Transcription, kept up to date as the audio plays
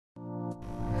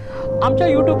आमच्या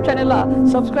YouTube चॅनलला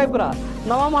subscribe करा।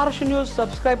 नवा महाराष्ट्र न्यूज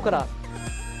सबस्क्राइब करा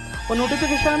व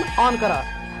नोटिफिकेशन ऑन करा।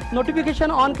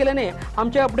 नोटिफिकेशन ऑन केल्याने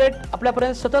आमचे अपडेट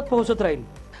आपल्यापर्यंत सतत पोहोचत राहील।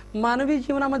 मानवी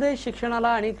जीवनामध्ये शिक्षणाला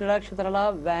आणि क्रीडा क्षेत्राला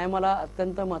व्यायामाला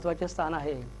अत्यंत महत्त्वाचे स्थान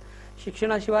आहे।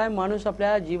 शिक्षणाशिवाय माणूस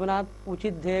आपल्या जीवनात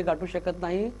उचित ध्येय गाठू शकत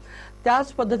नाही।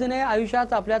 त्याच पद्धतीने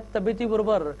आयुष्यात आपल्या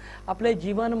तब्येतीबरोबर आपले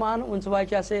जीवनमान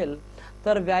उंचवायचे असेल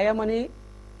तर व्यायाम आणि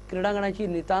क्रीडांगणाची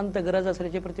नितांत गरज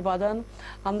असल्याचे प्रतिपादन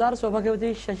आमदार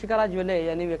सौभाग्यवती शशिकला ज्वेले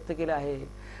यांनी व्यक्त केले आहे।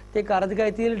 ते कारदगा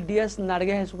येथील गरज-आम.ज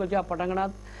हायस्कूलच्या पटांगणात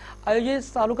आयोजित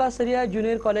तालुकास्तरीय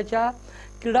ज्युनियर कॉलेजच्या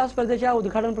क्रीडा स्पर्धेच्या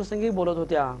उद्घाटन प्रसंगी बोलत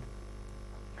होत्या।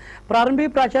 प्रारंभी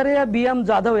प्राचार्य बी.एम.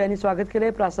 जाधव यांनी स्वागत केले।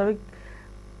 प्रास्ताविक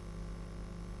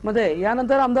मध्ये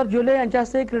यानंतर आमदार ज्वेले यांच्या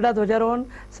हस्ते क्रीडा ध्वजारोहण,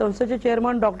 संस्थेचे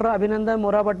चेअरमन डॉक्टर अभिनंदन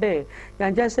मोराबड्डे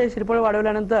यांच्या हस्ते श्रीफळ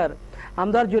वाढवल्यानंतर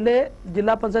आमदार ज्वेले,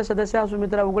 जिल्हा पंचायत सदस्य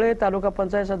सुमित्रा उगळे, तालुका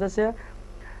पंचायत सदस्य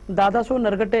दादासू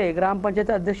नरगटे,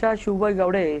 ग्रामपंचायत अध्यक्षा शिवबाई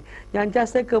गावडे यांच्या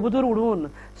हस्ते कबूतर उडवून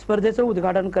स्पर्धेचे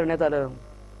उद्घाटन करण्यात आलं।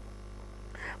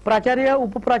 प्राचार्य,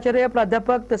 उपप्राचार्य,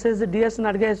 प्राध्यापक तसेच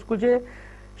गरज-आम.ज हायस्कूलचे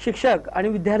शिक्षक आणि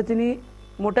विद्यार्थिनी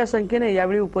मोठ्या संख्येने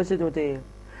यावेळी उपस्थित होते।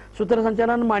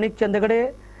 सूत्रसंचालन माणिक चंदगडे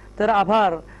तर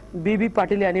आभार बी.बी.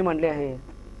 पाटील यांनी मानले आहे।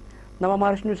 नवा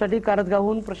महाराष्ट्र न्यूजसाठी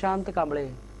कारदगाहून ಪ್ರಶಾಂತ್ ಕಾಂಬಳೆ।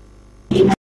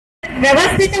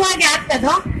 ವ್ಯವಸ್ಥಿತವಾಗಿ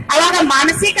ಆಗ್ತದೋ ಅವಾಗ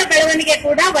ಮಾನಸಿಕ ಬೆಳವಣಿಗೆ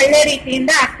ಕೂಡ ಒಳ್ಳೆ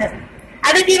ರೀತಿಯಿಂದ ಆಗ್ತದೆ।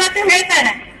 ಅದಕ್ಕೆ ಇವತ್ತು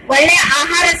ಹೇಳ್ತಾರೆ ಒಳ್ಳೆ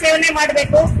ಆಹಾರ ಸೇವನೆ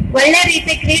ಮಾಡಬೇಕು, ಒಳ್ಳೆ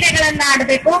ರೀತಿ ಕ್ರೀಡೆಗಳನ್ನ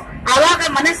ಆಡಬೇಕು, ಆವಾಗ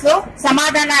ಮನಸ್ಸು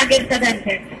ಸಮಾಧಾನ ಆಗಿರ್ತದೆ ಅಂತ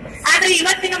ಹೇಳಿ। ಆದ್ರೆ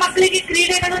ಇವತ್ತಿನ ಮಕ್ಕಳಿಗೆ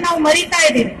ಕ್ರೀಡೆಗಳು ನಾವು ಮರಿತಾ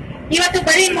ಇದ್ದೀವಿ। ಇವತ್ತು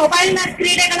ಬರೀ मोबाईल ನ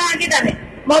क्रीडेಗಳಾಗಿದ್ದಾವೆ।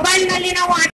 मोबाईल ನಲ್ಲಿ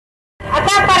ನಾವು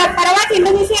आता परवाच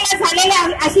इंडोनेशियाला झालेल्या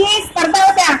अशी स्पर्धा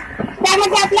होत्या,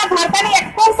 त्यामध्ये आपल्या भारताने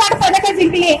 69 पदके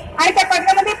जिंकली आणि त्या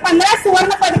पदकामध्ये 15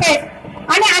 सुवर्ण पदके आहेत।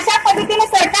 आणि अशा पद्धतीने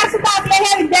सरकार सुद्धा आपल्या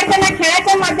ह्या विद्यार्थ्यांना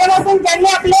खेळाच्या माध्यमातून ज्यांनी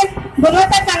आपले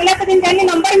गुणवत्ता चांगल्या पद्धतीने ज्यांनी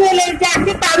नंबर मिळवले, ज्या